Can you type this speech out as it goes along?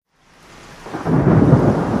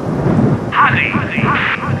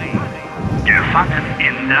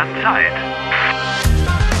der Zeit.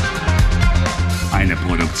 Eine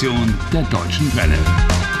Produktion der Deutschen Welle.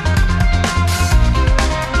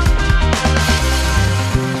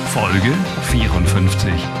 Folge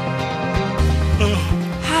 54.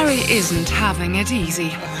 Harry isn't having it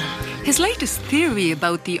easy. His latest theory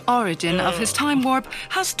about the origin of his time warp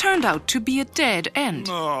has turned out to be a dead end.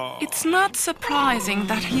 It's not surprising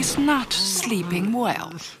that he's not sleeping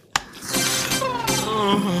well.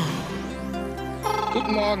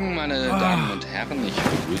 Guten Morgen, meine Damen und Herren. Ich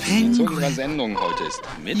begrüße Sie zu unserer Sendung. Heute ist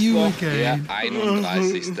Mittwoch, der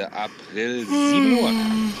 31. April, 7 Uhr.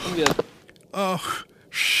 Und wir Ach,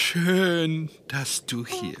 schön, dass du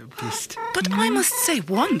hier bist. But I must say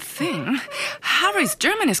one thing. Harry's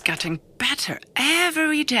German is getting better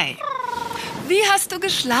every day. Wie hast du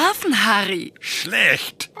geschlafen, Harry?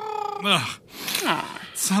 Schlecht. Ach,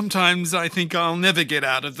 sometimes I think I'll never get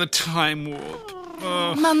out of the time warp.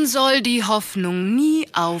 Man soll die Hoffnung nie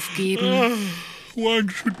aufgeben.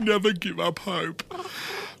 One should never give up hope.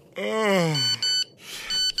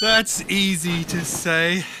 That's easy to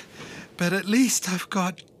say, but at least I've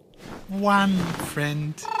got one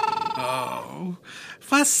friend. Oh,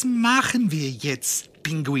 was machen wir jetzt,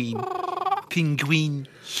 Pinguin?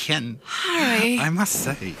 Pinguinchen. Harry, I must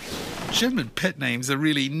say, German pet names are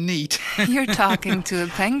really neat. you're talking to a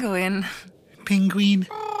penguin. Pinguin,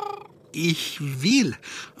 ich will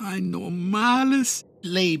ein normales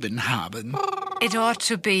Leben haben. It ought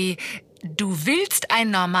to be, du willst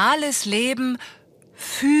ein normales Leben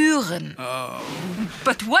führen.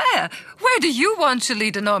 But where? Where do you want to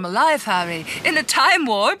lead a normal life, Harry? In a time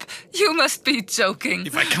warp? You must be joking.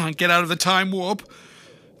 If I can't get out of the time warp,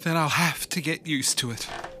 then I'll have to get used to it.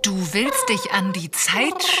 Du willst dich an die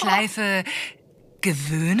Zeitschleife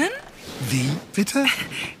gewöhnen? Wie, bitte?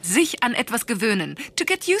 Sich an etwas gewöhnen. To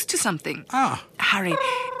get used to something. Ah. Harry,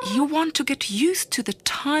 you want to get used to the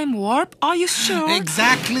time warp? Are you sure?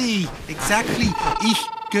 Exactly. Ich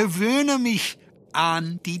gewöhne mich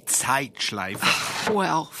an die Zeitschleife.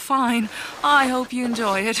 Well, fine. I hope you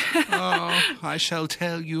enjoy it. Oh, I shall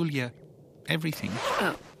tell Julia everything.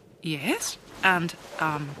 Yes? And,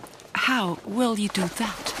 how will you do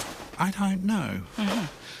that? I don't know.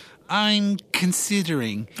 I'm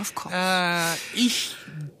considering. Of course. Ich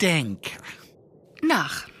denke.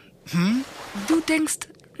 Nach. Du denkst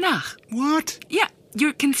nach. What? Ja,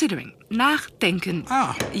 you're considering. Nachdenken.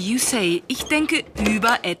 Ah. You say, ich denke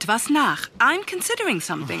über etwas nach. I'm considering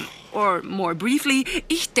something. Or more briefly,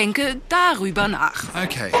 ich denke darüber nach.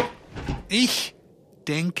 Okay. Ich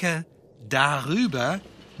denke darüber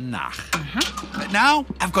nach. But now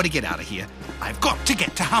I've got to get out of here. I've got to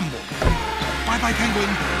get to Hamburg. Bye-bye, Penguin.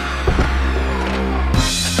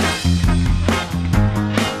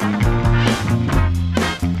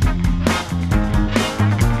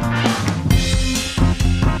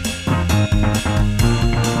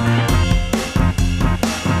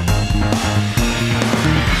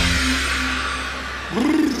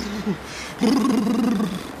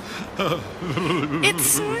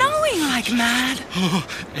 It's snowing like mad. Oh,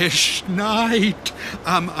 es schneit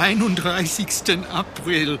am 31.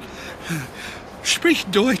 April. Sprich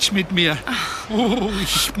Deutsch mit mir. Oh,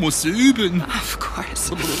 ich muss üben. Of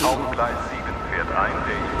course. Auf Gleis 7 fährt ein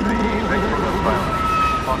der ICE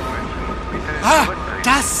 672 von München. Bitte Ah, zurücktreten.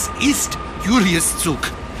 das ist Julius Zug.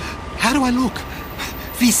 How do I look?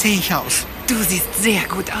 Wie sehe ich aus? Du siehst sehr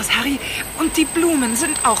gut aus, Harry. Und die Blumen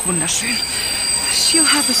sind auch wunderschön. She'll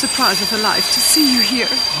have the surprise of her life to see you here.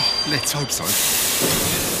 Let's hope so.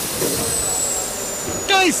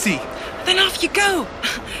 Da ist sie. Then off you go.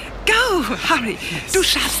 Go, Harry. Du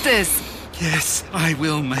schaffst es. Yes, I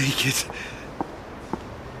will make it.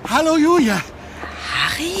 Hallo, Julia.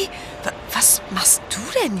 Harry? Was machst du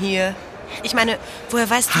denn hier? Ich meine, woher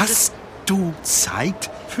weißt du das? Hast du Zeit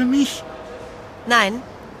für mich? Nein.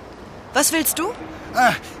 Was willst du?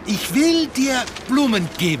 Ich will dir Blumen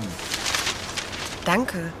geben.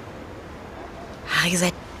 Danke. Harry,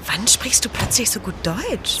 seit wann sprichst du plötzlich so gut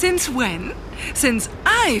Deutsch? Since when? Since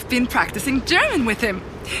I've been practicing German with him.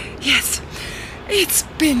 Yes, it's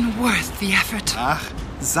been worth the effort. Ach,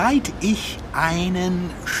 seit ich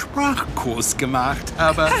einen Sprachkurs gemacht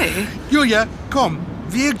habe. Hey. Julia, komm,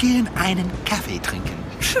 wir gehen einen Kaffee trinken.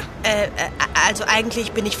 Also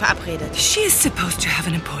eigentlich bin ich verabredet. She is supposed to have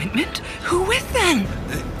an appointment. Who with then?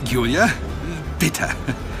 Julia, bitte.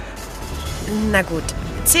 Na gut,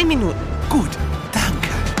 10 Minuten. Gut, danke.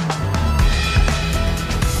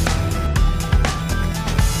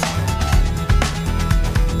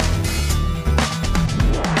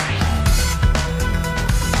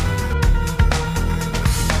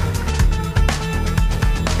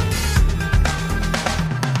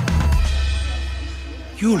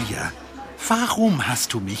 Julia, warum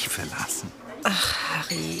hast du mich verlassen? Ach,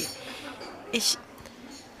 Harry, ich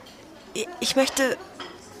möchte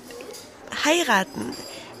heiraten,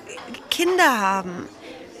 Kinder haben.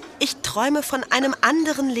 Ich träume von einem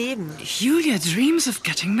anderen Leben. Julia dreams of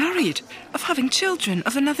getting married, of having children,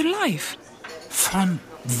 of another life. Von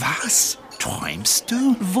was träumst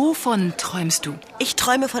du? Wovon träumst du? Ich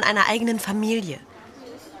träume von einer eigenen Familie.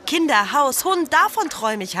 Kinder, Haus, Hund, davon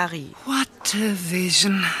träume ich, Harry. What a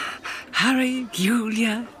vision. Harry,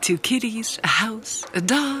 Julia, 2 kitties, a house, a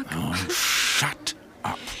dog. Oh, shut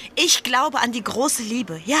up. Ich glaube an die große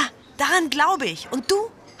Liebe. Ja, daran glaube ich. Und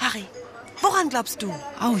du, Harry, woran glaubst du?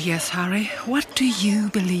 Oh yes, Harry. What do you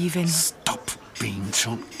believe in? Stop being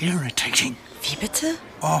so irritating. Wie bitte?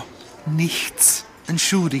 Oh, nichts.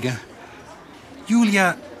 Entschuldige.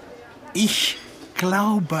 Julia, ich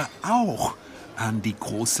glaube auch an die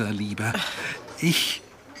große Liebe. Ich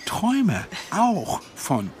träume auch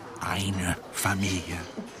von einer Familie.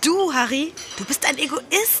 Du, Harry, du bist ein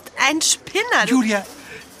Egoist, ein Spinner. Julia,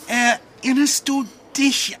 erinnerst du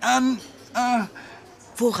dich an...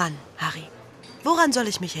 Woran, Harry? Woran soll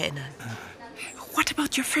ich mich erinnern? What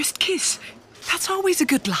about your first kiss? That's always a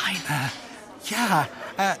good line. Ja,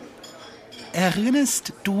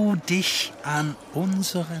 erinnerst du dich an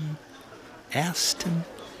unseren ersten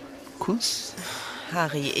Kuss?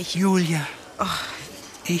 Harry, Julia,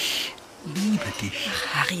 ich liebe dich.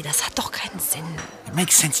 Harry, das hat doch keinen Sinn. It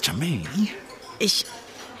makes sense to me. Ich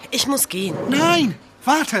muss gehen. Nein,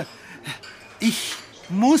 warte. Ich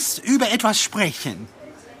muss über etwas sprechen.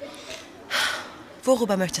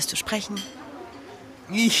 Worüber möchtest du sprechen?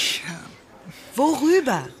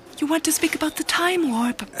 Worüber? You want to speak about the time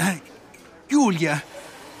warp? Julia,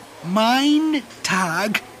 mein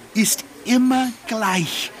Tag ist immer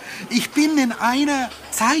gleich. Ich bin in einer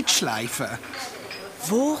Zeitschleife.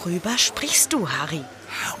 Worüber sprichst du, Harry?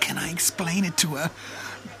 How can I explain it to her?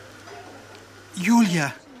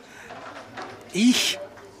 Julia, ich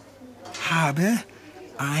habe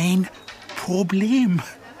ein Problem.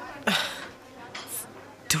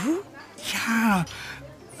 Du? Ja,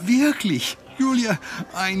 wirklich. Julia,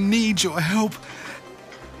 I need your help.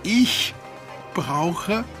 Ich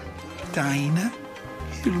brauche deine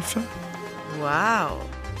Hilfe. Wow.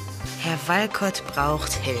 Herr Walcott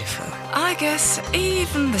braucht Hilfe. I guess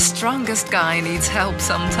even the strongest guy needs help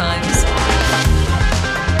sometimes.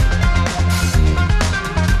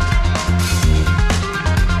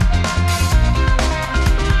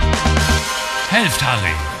 Helft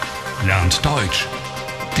Harry. Lernt Deutsch.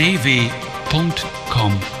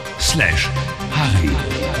 dw.com/Harry.